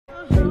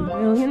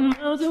million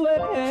miles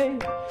away.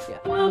 Yeah,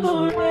 I'm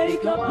already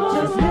gone.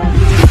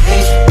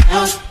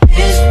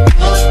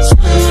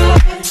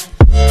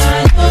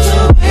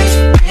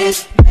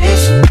 Just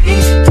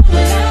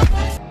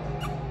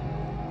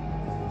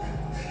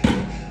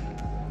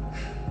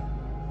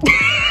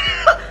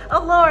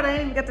oh Lord, I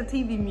ain't got the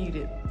TV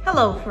muted.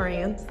 Hello,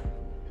 friends.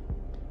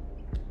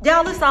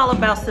 Y'all, it's all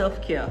about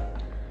self-care,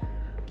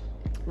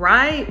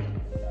 right?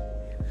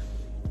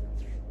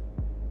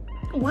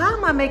 Why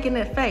am I making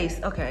that face?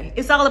 Okay,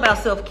 it's all about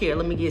self-care.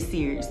 Let me get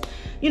serious.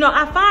 You know,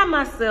 I find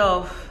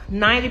myself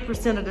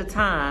 90% of the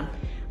time,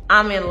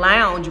 I'm in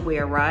lounge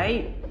wear,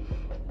 right?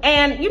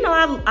 And you know,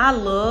 I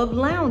love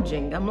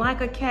lounging. I'm like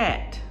a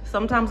cat.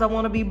 Sometimes I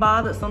want to be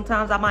bothered.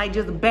 Sometimes I might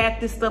just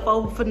bat this stuff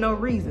over for no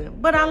reason.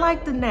 But I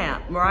like to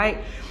nap,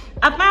 right?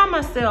 I found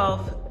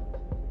myself,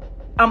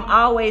 I'm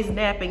always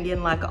napping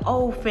in like an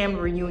old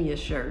family reunion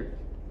shirt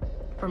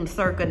from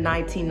circa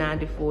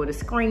 1994. The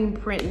screen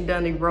print and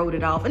done wrote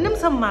it off. And them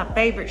some of my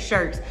favorite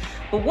shirts.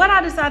 But what I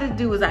decided to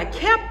do is I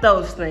kept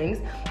those things,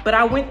 but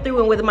I went through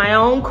and with my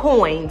own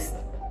coins,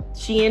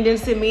 Shein didn't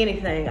send me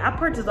anything. I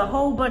purchased a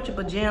whole bunch of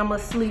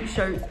pajamas, sleep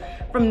shirts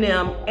from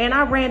them, and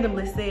I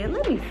randomly said,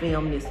 let me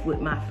film this with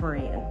my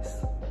friends.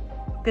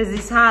 Because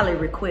it's highly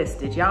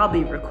requested. Y'all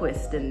be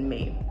requesting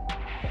me.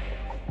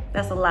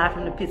 That's a lie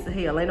from the pits of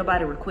hell. Ain't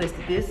nobody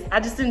requested this. I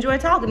just enjoy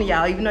talking to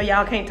y'all, even though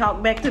y'all can't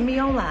talk back to me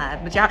on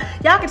live. But y'all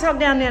can talk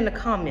down there in the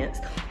comments.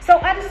 So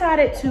I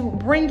decided to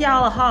bring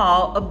y'all a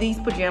haul of these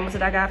pajamas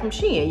that I got from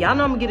Shein. Y'all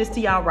know I'm gonna get this to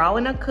y'all raw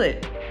and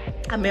uncut.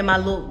 I'm in my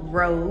little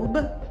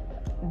robe,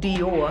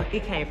 Dior.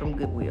 It came from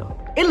Goodwill.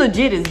 It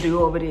legit is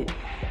Dior, but it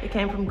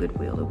came from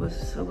Goodwill. It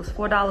was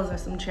 $4 and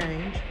some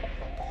change.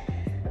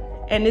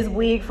 And this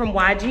wig from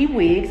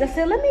YGWIGS. I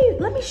said, let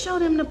me show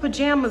them the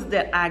pajamas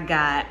that I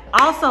got.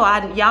 Also,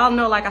 y'all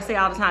know, like I say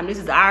all the time, this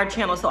is our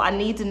channel, so I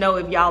need to know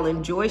if y'all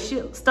enjoy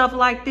stuff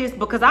like this,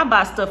 because I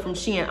buy stuff from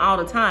Shein all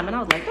the time, and I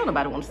was like, don't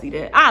nobody want to see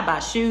that. I buy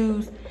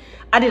shoes.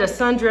 I did a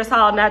sundress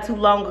haul not too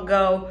long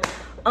ago.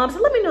 So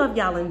let me know if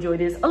y'all enjoy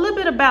this. A little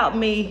bit about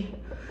me.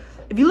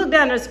 If you look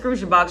down in the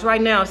description box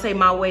right now and say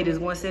my weight is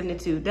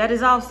 172, that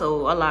is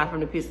also a lie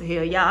from the pits of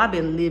hell. Y'all, I've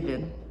been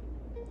living.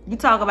 You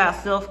talk about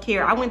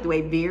self-care. I went through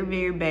a very,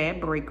 very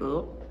bad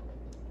breakup.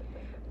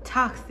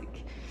 Toxic.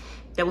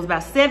 That was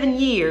about 7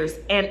 years.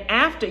 And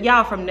after,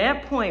 y'all, from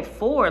that point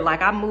forward,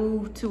 like I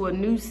moved to a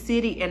new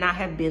city and I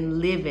have been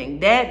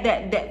living.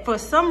 That for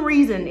some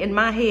reason in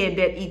my head,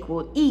 that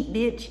equaled eat,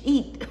 bitch,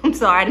 eat. I'm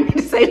sorry, I didn't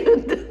mean to say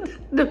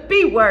the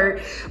P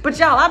word. But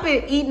y'all, I've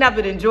been eating, I've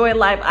been enjoying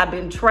life, I've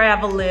been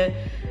traveling.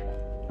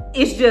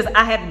 It's just,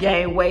 I have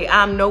gained weight.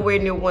 I'm nowhere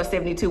near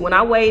 172. When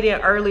I weighed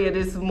in earlier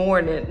this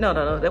morning,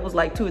 no, that was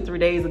like 2 or 3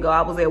 days ago,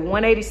 I was at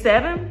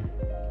 187.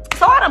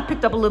 So I done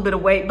picked up a little bit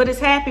of weight, but it's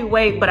happy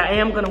weight, but I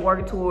am gonna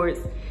work towards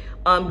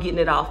getting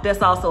it off.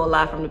 That's also a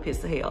lie from the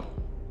pits of hell.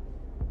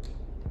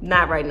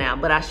 Not right now,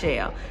 but I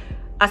shall.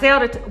 I say all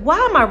the time, why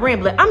am I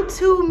rambling? I'm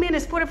 2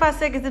 minutes, 45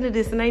 seconds into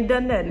this and ain't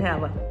done nothing,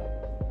 have I?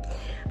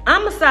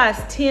 I'm a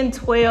size 10,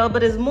 12,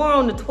 but it's more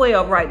on the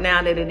 12 right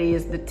now than it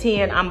is the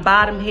 10. I'm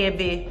bottom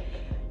heavy.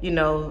 You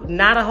know,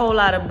 not a whole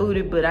lot of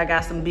booty, but I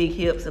got some big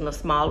hips in a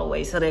smaller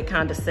way, so that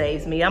kind of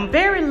saves me. I'm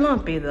very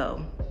lumpy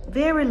though,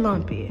 very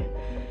lumpy,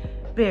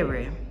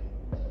 very.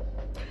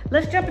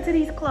 Let's jump into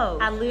these clothes.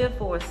 I live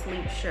for a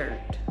sleep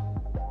shirt,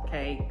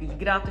 okay? You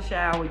get off the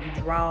shower, you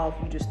draw off,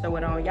 you just throw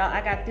it on. Y'all,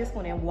 I got this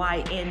one in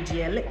white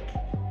angelic,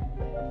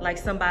 like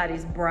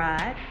somebody's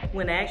bride,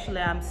 when actually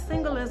I'm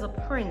single as a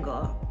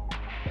Pringle,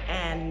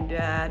 and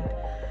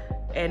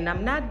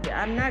I'm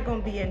not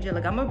gonna be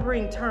angelic. I'm gonna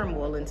bring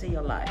turmoil into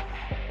your life.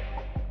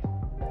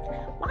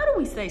 Why do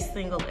we say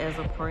single as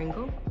a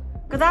Pringle?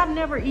 Because I've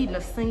never eaten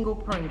a single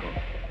Pringle.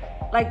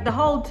 Like the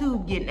whole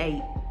tube getting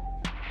ate.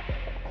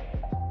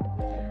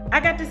 I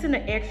got this in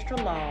an extra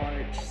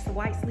large. It's a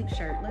white sleep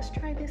shirt. Let's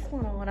try this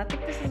one on. I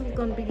think this is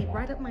gonna be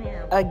right up my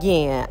alley.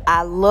 Again,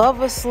 I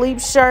love a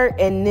sleep shirt,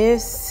 and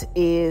this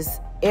is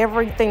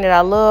everything that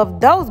I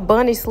love. Those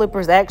bunny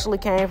slippers actually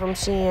came from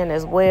Shein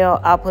as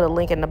well. I'll put a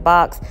link in the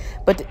box.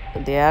 But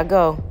there I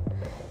go.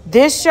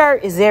 This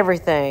shirt is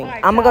everything.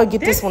 Right, I'm gonna go get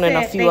this one in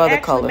a few other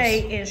colors.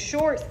 Made in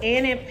shorts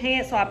and in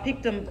pants, so I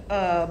picked them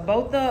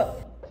both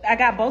up. I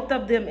got both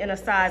of them in a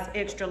size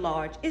extra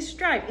large. It's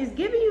striped. It's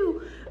giving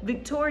you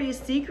Victoria's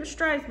Secret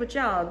stripes, but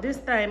y'all, this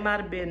thing might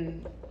have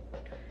been,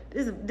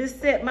 this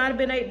set might have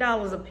been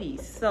 $8 a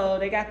piece. So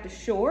they got the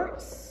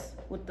shorts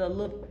with the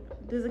little,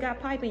 does it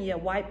got piping? Yeah,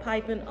 white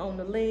piping on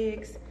the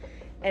legs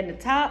and the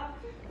top.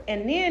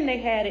 And then they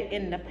had it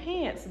in the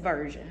pants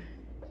version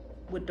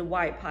with the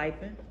white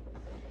piping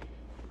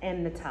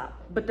and the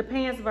top. But the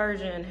pants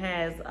version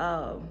has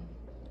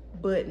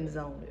buttons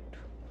on it.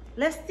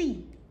 Let's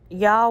see.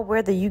 Y'all,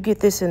 whether you get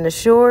this in the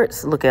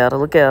shorts, look at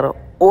her,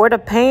 or the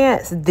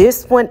pants,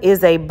 this one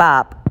is a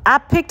bop. I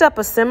picked up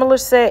a similar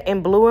set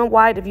in blue and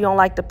white. If you don't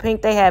like the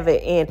pink, they have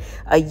it in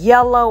a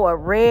yellow, a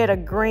red, a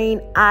green.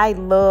 I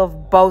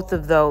love both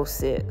of those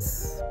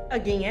sets.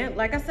 Again,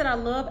 like I said, I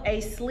love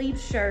a sleeve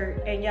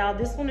shirt, and y'all,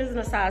 this one is in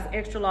a size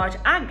extra large.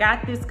 I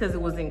got this because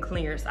it was in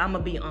clearance, I'm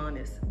gonna be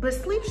honest. But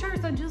sleeve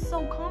shirts are just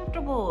so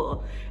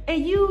comfortable,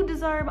 and you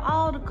deserve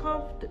all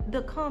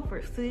the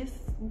comfort, sis,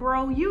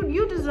 bro.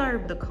 You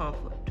deserve the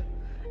comfort.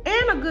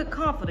 And a good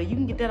comforter. You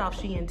can get that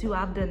off Shein too.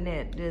 I've done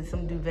that. Did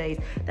some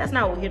duvets. That's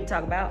not what we're here to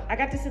talk about. I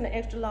got this in the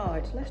extra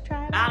large. Let's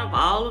try it out. Out of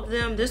all of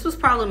them, this was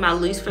probably my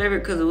least favorite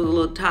because it was a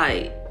little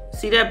tight.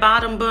 See that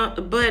bottom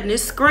button?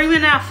 It's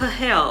screaming out for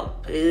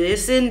help.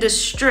 It's in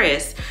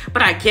distress.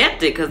 But I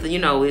kept it because, you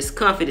know, it's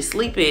comfy to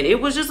sleep in.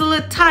 It was just a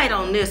little tight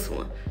on this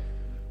one.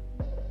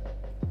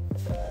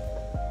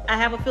 I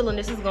have a feeling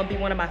this is going to be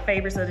one of my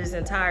favorites of this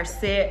entire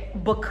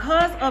set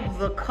because of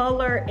the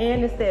color,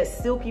 and it's that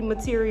silky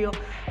material.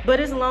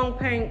 But it's long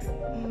pants.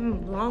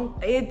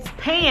 It's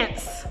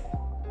pants.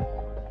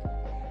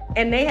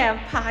 And they have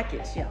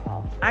pockets,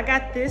 y'all. I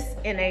got this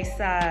in a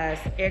size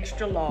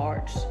extra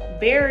large.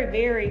 Very,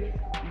 very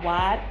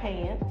wide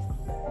pants.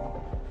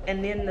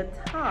 And then the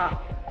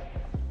top,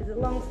 is it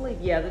long sleeve?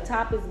 Yeah, the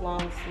top is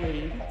long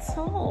sleeve.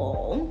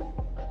 So,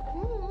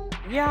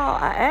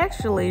 y'all, I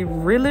actually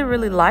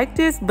really like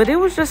this, but it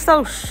was just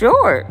so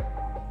short.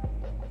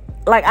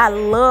 Like, I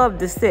love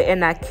the set,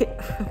 and I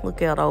can't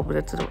look out over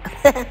there to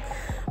the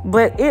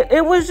but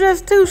it was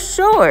just too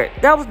short.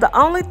 That was the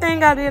only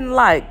thing I didn't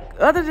like.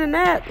 Other than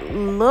that,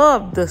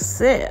 love the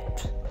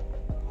set.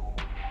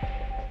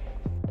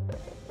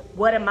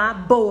 What am I,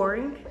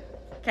 boring?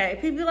 Okay,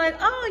 people like,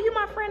 oh, you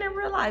my friend in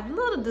real life.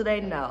 Little do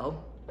they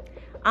know,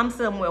 I'm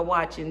somewhere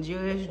watching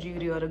Judge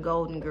Judy or the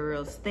Golden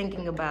Girls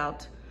thinking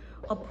about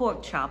a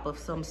pork chop of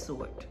some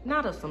sort.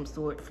 Not of some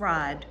sort,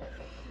 fried.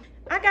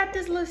 I got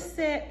this little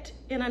set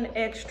in an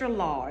extra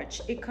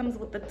large. It comes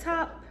with the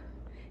top,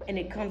 and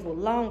it comes with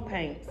long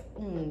pants.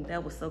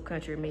 That was so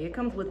country of me. It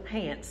comes with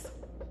pants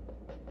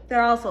that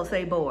also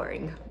say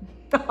boring.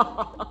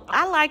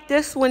 I like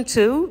this one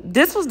too.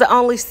 This was the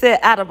only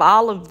set out of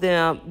all of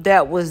them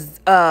that was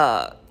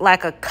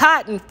like a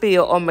cotton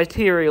feel or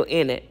material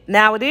in it.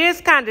 Now it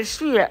is kind of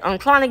sheer. I'm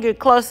trying to get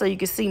close so you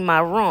can see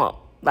my rump,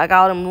 like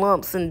all them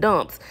lumps and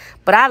dumps.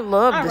 But I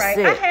love the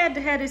set. I had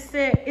to have this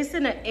set. It's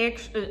in an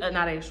extra,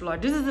 not extra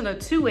large. This is in a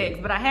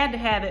 2X, but I had to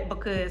have it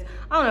because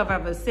I don't know if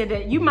I've ever said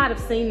that. You might have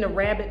seen the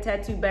rabbit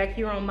tattoo back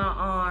here on my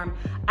arm.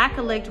 I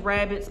collect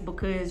rabbits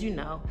because, you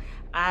know,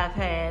 I've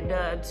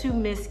had 2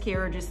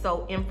 miscarriages,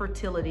 so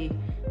infertility,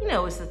 you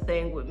know, it's a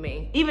thing with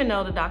me. Even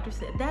though the doctor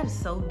said, that is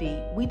so deep.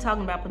 We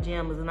talking about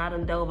pajamas and I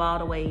done dove all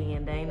the way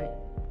in, ain't it?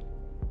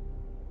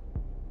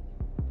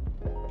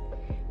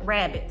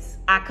 Rabbits.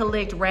 I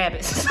collect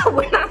rabbits. So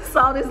when I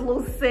saw this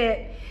little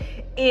set,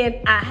 and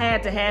I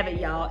had to have it,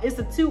 y'all. It's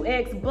a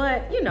 2X,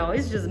 but you know,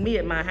 it's just me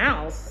at my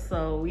house.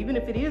 So even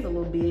if it is a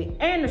little big,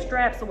 and the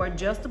straps are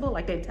adjustable,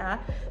 like they tie.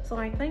 So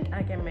I think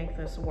I can make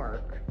this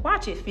work.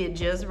 Watch it fit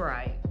just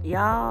right.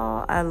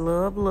 Y'all, I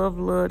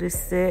love this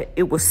set.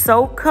 It was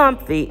so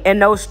comfy,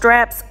 and those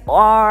straps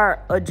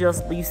are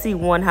adjustable. You see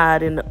one higher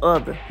than the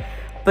other.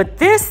 But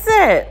this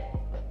set,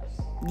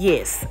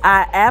 yes,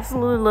 I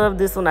absolutely love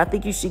this one. I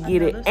think you should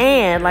get it.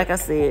 And like I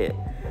said,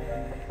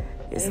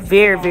 it's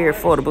very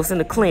affordable. It's in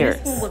the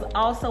clearance. This one was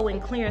also in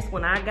clearance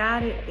when I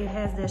got it. It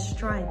has that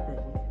striping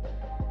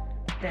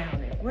down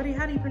there.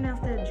 How do you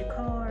pronounce that?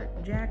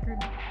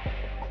 Jacquard?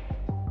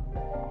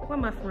 Where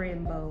my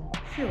friend Bo?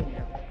 She'll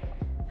know.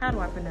 How do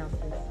I pronounce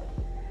this?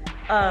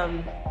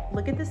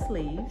 Look at the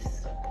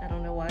sleeves. I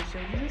don't know why I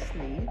showed you the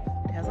sleeve.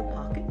 It has a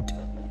pocket.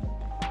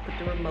 Put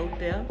the remote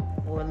there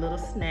or a little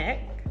snack.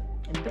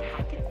 In the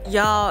pocket.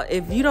 Y'all,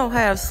 if you don't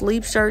have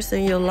sleeve shirts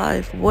in your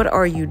life, what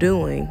are you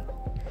doing?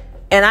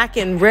 And I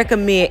can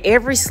recommend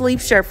every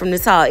sleeve shirt from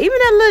this haul, even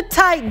that little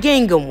tight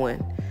gingham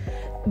one.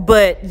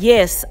 But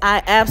yes,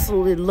 I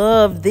absolutely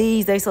love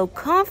these. They so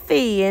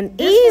comfy and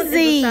easy. This one is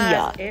a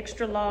size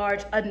extra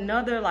large.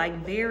 Another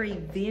like very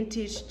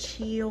vintage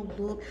chill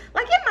look.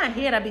 Like in my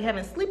head, I be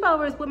having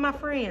sleepovers with my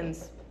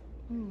friends.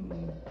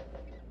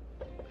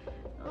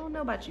 I don't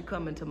know about you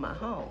coming to my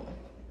home.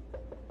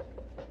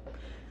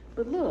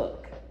 But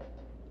look,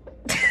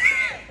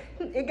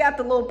 it got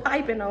the little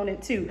piping on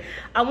it too.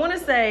 I want to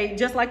say,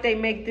 just like they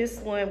make this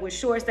one with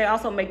shorts, they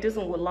also make this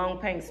one with long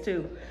pants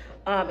too.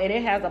 And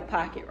it has a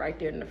pocket right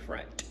there in the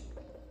front.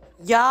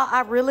 Y'all,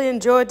 I really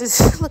enjoyed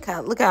this. Look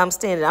how I'm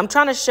standing. I'm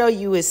trying to show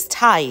you it's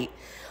tight,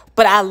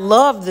 but I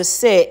love the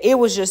set. It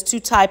was just too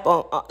tight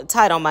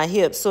on my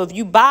hips. So if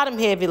you bottom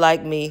heavy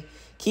like me,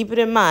 keep it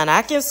in mind.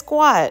 I can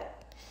squat,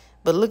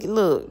 but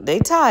look, they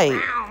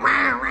tight.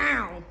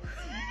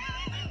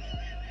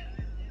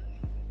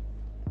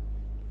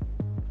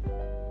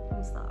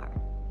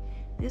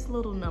 This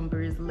little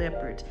number is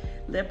Leopard.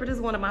 Leopard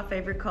is one of my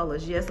favorite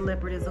colors. Yes,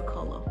 Leopard is a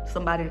color.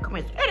 Somebody in the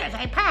comments, it is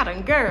a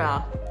pattern,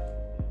 girl.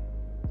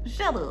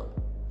 Shut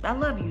up. I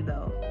love you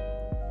though.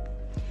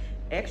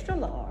 Extra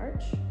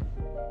large,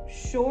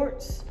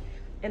 shorts,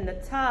 and the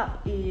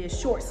top is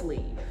short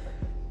sleeve.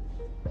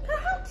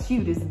 How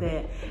cute is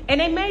that? And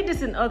they made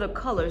this in other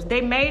colors.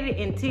 They made it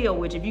in teal,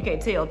 which if you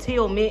can't tell,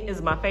 teal mint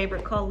is my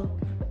favorite color.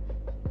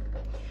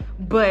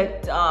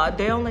 But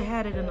they only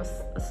had it in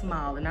a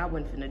small, and I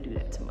wasn't finna do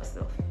that to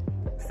myself.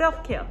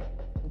 Self-care.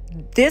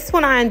 This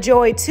one I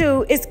enjoyed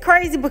too. It's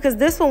crazy because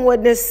this one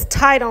wasn't as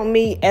tight on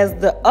me as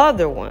the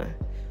other one.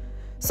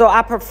 So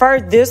I prefer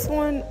this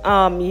one.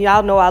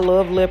 Y'all know I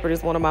love Leopard.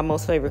 It's one of my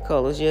most favorite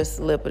colors. Yes,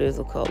 Leopard is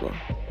a color.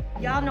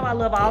 Y'all know I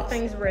love all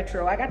things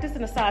retro. I got this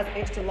in a size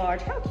extra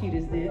large. How cute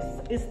is this?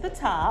 It's the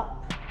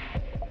top.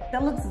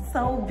 That looks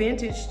so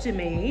vintage to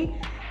me.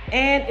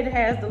 And it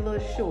has the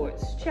little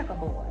shorts,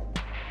 checkerboard.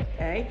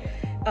 Okay.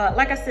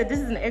 Like I said, this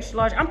is an extra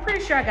large. I'm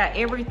pretty sure I got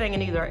everything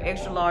in either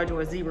extra large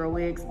or a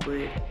 0X,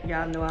 but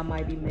y'all know I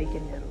might be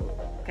making it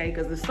up. Okay,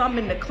 because there's some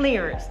in the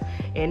clearance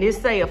and it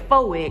say a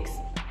 4X.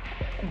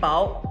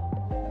 Bought.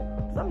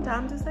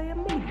 Sometimes it say a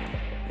medium,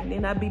 and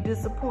then I'd be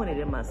disappointed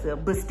in myself,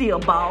 but still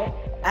bought.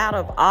 Out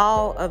of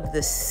all of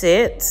the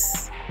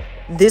sets,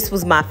 this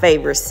was my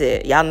favorite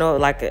set. Y'all know,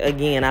 like,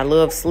 again, I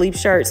love sleep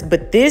shirts,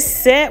 but this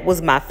set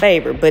was my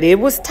favorite. But it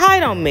was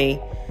tight on me,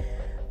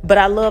 but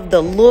I love the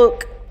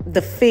look,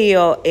 the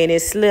feel, and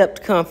it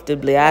slept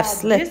comfortably. I've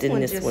slept in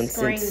this one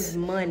since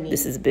money.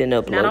 This has been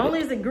uploaded. Not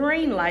only is it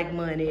green like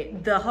money,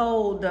 the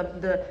whole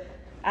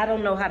I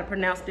don't know how to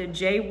pronounce the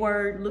J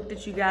word. Look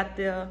that you got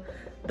there.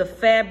 The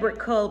fabric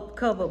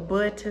cover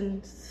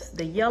buttons,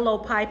 the yellow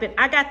piping.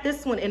 I got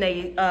this one in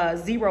a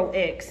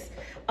 0X.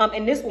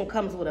 And this one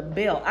comes with a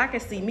belt. I can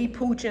see me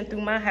pooching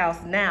through my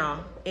house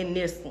now in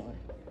this one.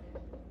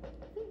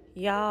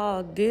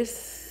 Y'all,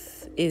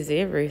 this is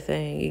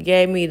everything. It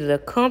gave me the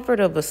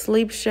comfort of a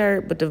sleep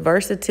shirt, but the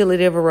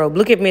versatility of a robe.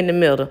 Look at me in the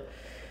middle.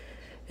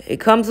 It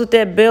comes with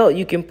that belt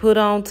you can put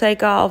on,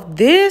 take off.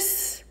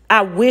 This,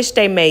 I wish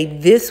they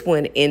made this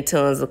one in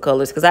tons of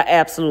colors because I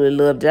absolutely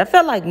loved it. I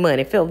felt like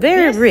money. It felt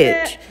very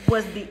rich. This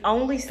was the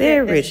only set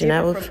very rich, and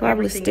I was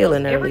probably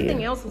stealing earlier.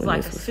 Everything else was like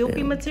a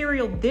silky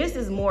material. This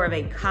is more of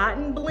a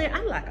cotton blend.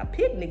 I like a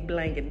picnic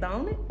blanket,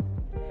 don't it?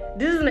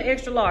 This is an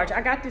extra large.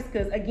 I got this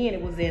because, again,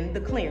 it was in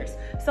the clearance.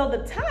 So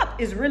the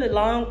top is really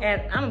long,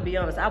 and I'm gonna be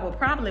honest, I would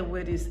probably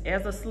wear this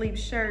as a sleep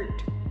shirt,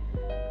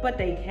 but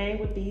they came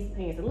with these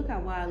pants. And look how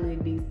wide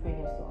leg these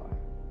pants are.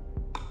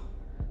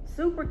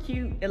 Super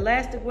cute,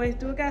 elastic waist.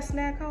 Do it got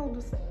snack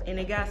holders? And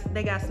they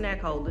got snack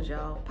holders,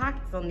 y'all.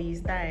 Pockets on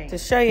these things. To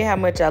show you how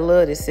much I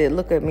love this set,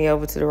 look at me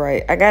over to the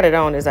right. I got it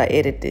on as I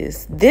edit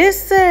this.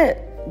 This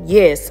set,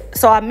 yes.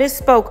 So I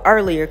misspoke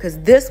earlier because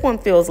this one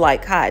feels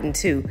like cotton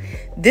too.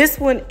 This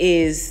one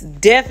is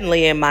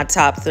definitely in my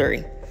top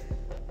 3.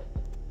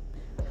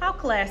 How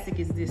classic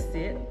is this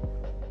set?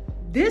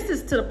 This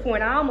is to the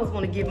point I almost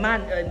want to get my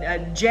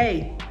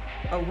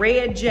a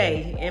red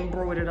J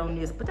embroidered on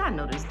this, but I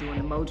know this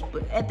doing emoji,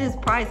 but at this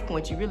price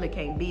point, you really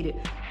can't beat it.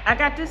 I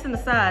got this in the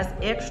size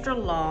extra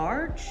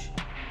large.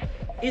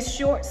 It's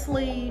short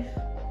sleeve.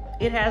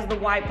 It has the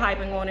white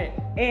piping on it,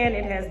 and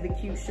it has the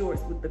cute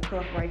shorts with the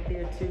cuff right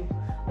there too.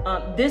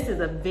 This is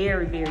a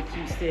very, very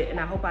cute set, and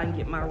I hope I can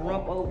get my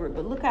rump over it,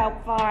 but look how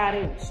far I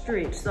didn't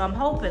stretch. So I'm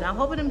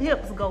hoping them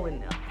hips go in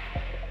there.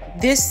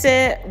 This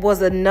set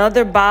was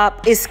another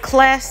bop. It's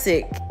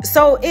classic.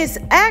 So it's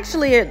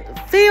actually, it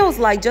feels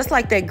like just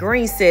like that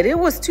green set. It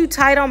was too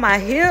tight on my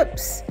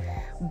hips,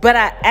 but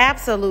I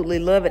absolutely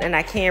love it and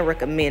I can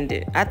recommend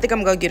it. I think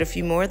I'm gonna get a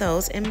few more of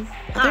those in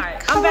other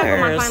colors. I'm back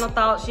with my final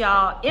thoughts,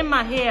 y'all. In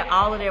my head,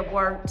 all of that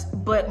worked,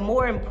 but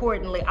more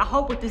importantly, I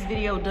hope what this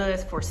video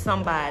does for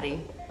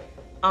somebody,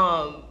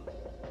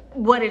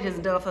 what it has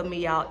done for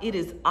me, y'all, it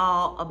is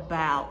all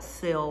about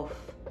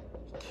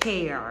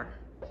self-care.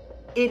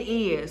 It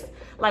is.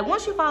 Like,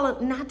 once you fall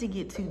in, not to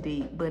get too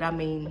deep, but I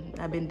mean,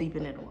 I've been deep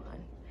in that one.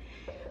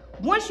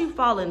 Once you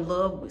fall in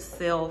love with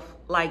self,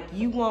 like,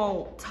 you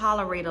won't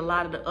tolerate a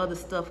lot of the other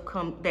stuff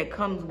that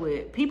comes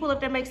with people, if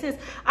that makes sense.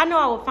 I know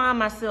I would find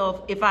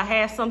myself, if I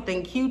had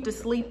something cute to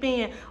sleep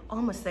in,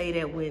 I'm gonna say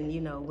that when,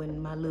 you know,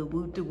 when my little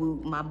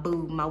woo-to-woo, my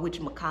boo, my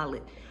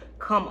whatchamacallit,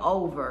 come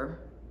over.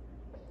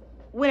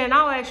 When in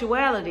all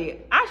actuality,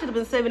 I should have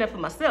been saving that for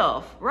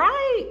myself,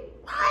 right?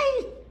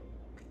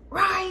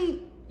 Right.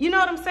 You know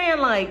what I'm saying?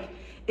 Like,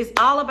 it's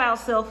all about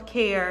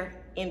self-care.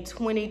 In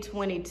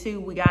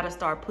 2022, we got to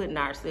start putting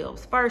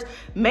ourselves first.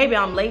 Maybe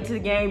I'm late to the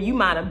game. You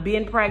might have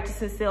been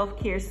practicing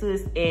self-care,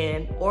 sis,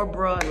 or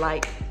bruh,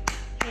 like,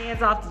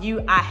 hands off to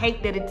you. I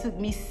hate that it took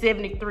me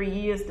 73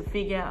 years to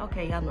figure out.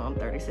 Okay, y'all know I'm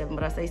 37,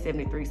 but I say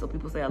 73, so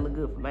people say I look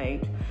good for my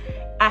age.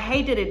 I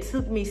hate that it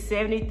took me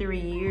 73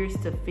 years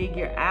to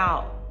figure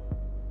out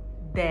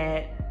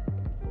that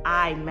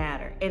I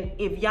matter. And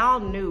if y'all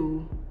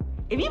knew,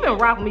 if you've been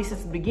rocking me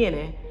since the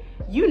beginning,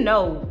 you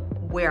know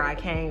where I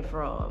came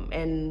from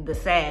and the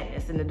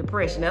sadness and the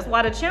depression. That's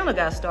why the channel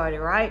got started,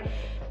 right?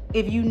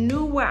 If you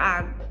knew where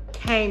I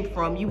came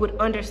from, you would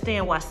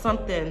understand why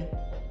something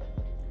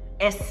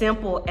as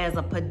simple as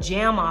a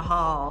pajama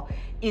haul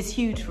is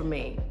huge for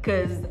me,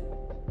 because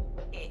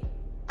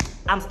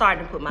I'm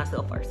starting to put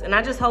myself first. And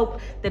I just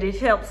hope that it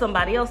helps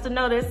somebody else to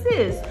know that,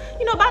 sis,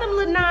 you know, buy them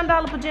little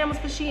 $9 pajamas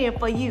for Shein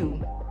for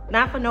you,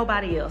 not for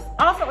nobody else.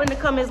 Also in the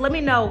comments, let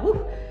me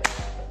know,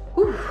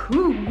 in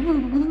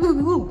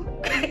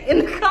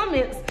the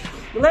comments,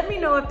 Let me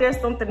know if there's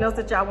something else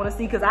that y'all want to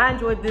see, because I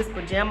enjoyed this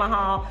pajama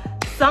haul.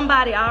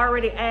 Somebody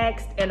already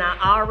asked, and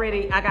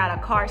I got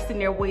a cart sitting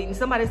there waiting.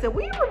 Somebody said,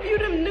 will you review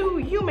them new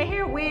human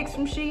hair wigs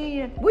from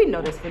Shein? We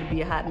know that's gonna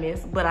be a hot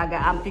mess, but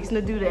I'm fixing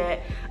to do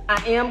that.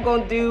 I am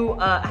gonna do,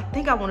 I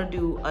think I wanna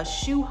do a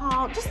shoe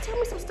haul. Just tell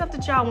me some stuff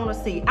that y'all wanna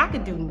see. I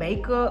could do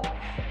makeup,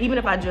 even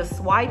if I just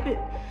swipe it.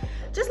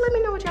 Just let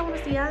me know what y'all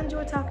wanna see. I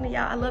enjoy talking to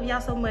y'all. I love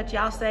y'all so much.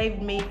 Y'all saved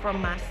me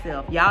from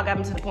myself. Y'all got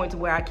me to the point to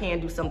where I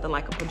can do something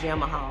like a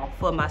pajama haul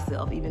for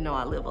myself, even though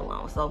I live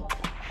alone. So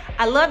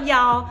I love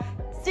y'all.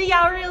 See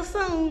y'all real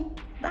soon.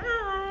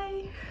 Bye.